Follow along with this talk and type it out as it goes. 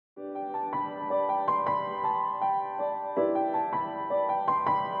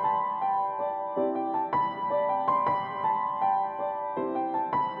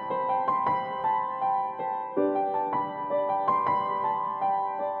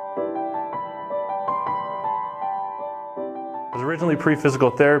was originally pre-physical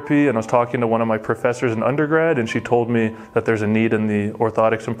therapy, and I was talking to one of my professors in undergrad, and she told me that there's a need in the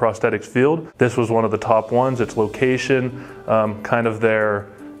orthotics and prosthetics field. This was one of the top ones. Its location, kind of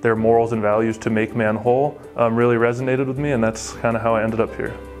their morals and values to make man whole really resonated with me, and that's kind of how I ended up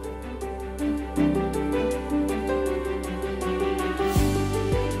here.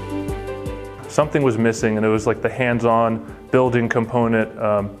 Something was missing, and it was like the hands-on building component,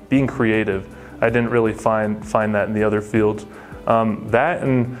 being creative. I didn't really find that in the other fields. That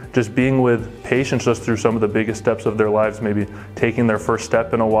and just being with patients just through some of the biggest steps of their lives, maybe taking their first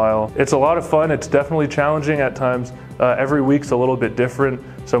step in a while. It's a lot of fun. It's definitely challenging at times. Every week's a little bit different.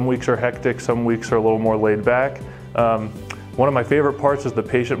 Some weeks are hectic, some weeks are a little more laid back. One of my favorite parts is the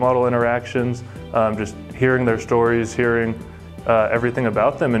patient model interactions, just hearing their stories, hearing everything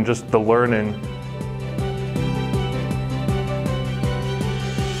about them, and just the learning.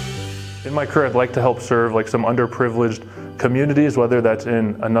 In my career, I'd like to help serve like some underprivileged communities, whether that's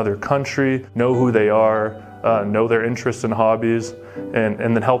in another country, know who they are, know their interests and hobbies, and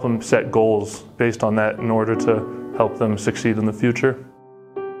then help them set goals based on that in order to help them succeed in the future.